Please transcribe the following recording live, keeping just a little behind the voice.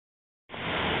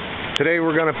Today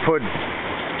we're going to put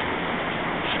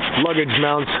luggage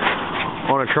mounts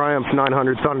on a Triumph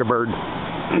 900 Thunderbird.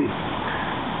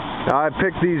 Now, I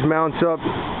picked these mounts up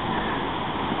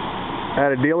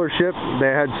at a dealership.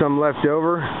 They had some left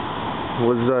over. It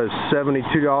was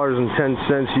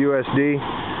 $72.10 USD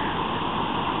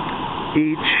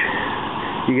each.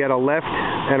 You get a left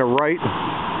and a right.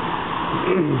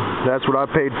 That's what I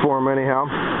paid for them anyhow.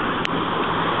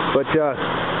 But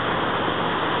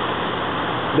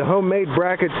the homemade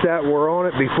brackets that were on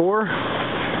it before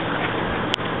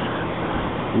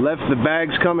left the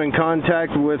bags come in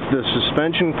contact with the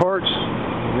suspension parts.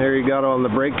 There you got on the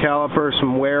brake caliper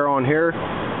some wear on here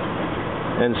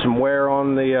and some wear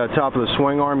on the top of the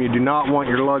swing arm. You do not want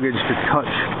your luggage to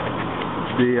touch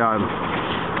the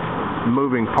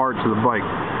moving parts of the bike.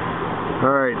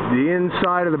 Alright, the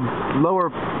inside of the lower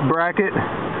bracket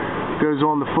goes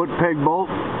on the foot peg bolt.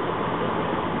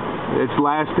 It's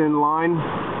last in line.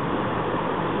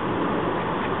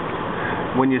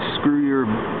 When you screw your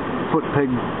foot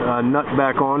peg nut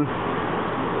back on,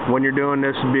 when you're doing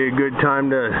this, would be a good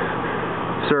time to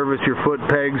service your foot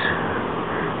pegs.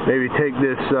 Maybe take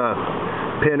this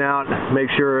pin out,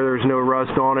 make sure there's no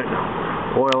rust on it,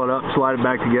 oil it up, slide it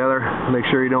back together, make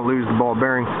sure you don't lose the ball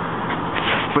bearing.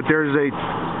 But there's a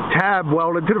tab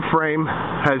welded to the frame,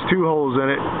 has two holes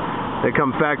in it. They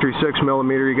come factory 6mm.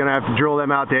 You're going to have to drill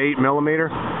them out to 8mm.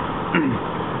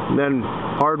 Then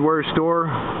hardware store,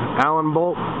 Allen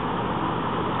bolt.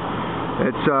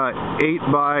 It's 8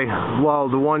 by, well,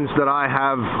 the ones that I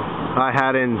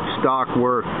had in stock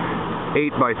were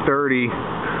 8 by 30,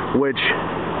 which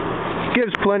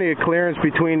gives plenty of clearance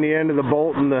between the end of the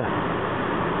bolt and the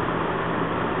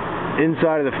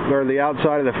inside of the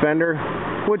outside of the fender,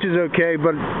 which is okay.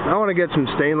 But I want to get some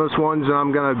stainless ones, and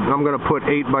I'm gonna put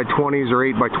 8 by 20s or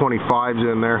 8 by 25s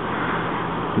in there,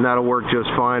 and that'll work just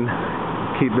fine.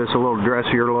 Keep this a little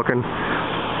dressier looking.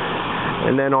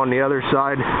 And then on the other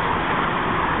side,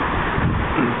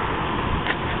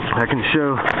 I can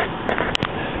show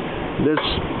this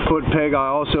foot peg. I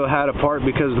also had apart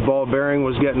because the ball bearing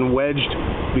was getting wedged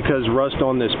because rust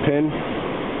on this pin.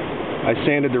 I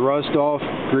sanded the rust off,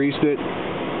 greased it,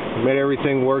 made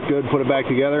everything work good, put it back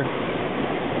together.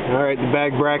 Alright, the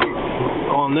bag bracket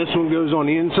on this one goes on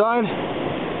the inside,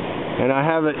 and I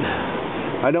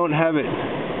don't have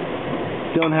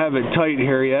it tight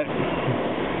here yet.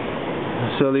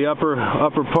 So the upper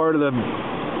part of the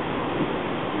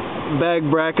bag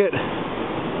bracket,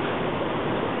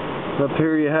 up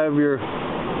here you have your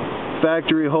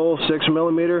factory hole,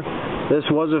 6mm. This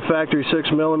was a factory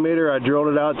 6mm. I drilled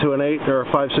it out to an 8 or a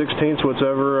 5/16,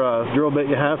 whichever drill bit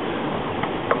you have,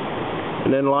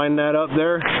 and then line that up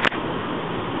there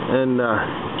and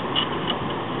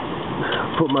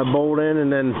put my bolt in,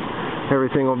 and then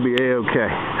everything will be a-okay.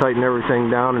 Tighten everything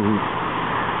down and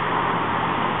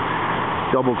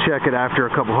double check it after a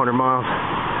couple hundred miles.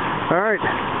 Alright,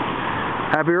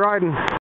 happy riding.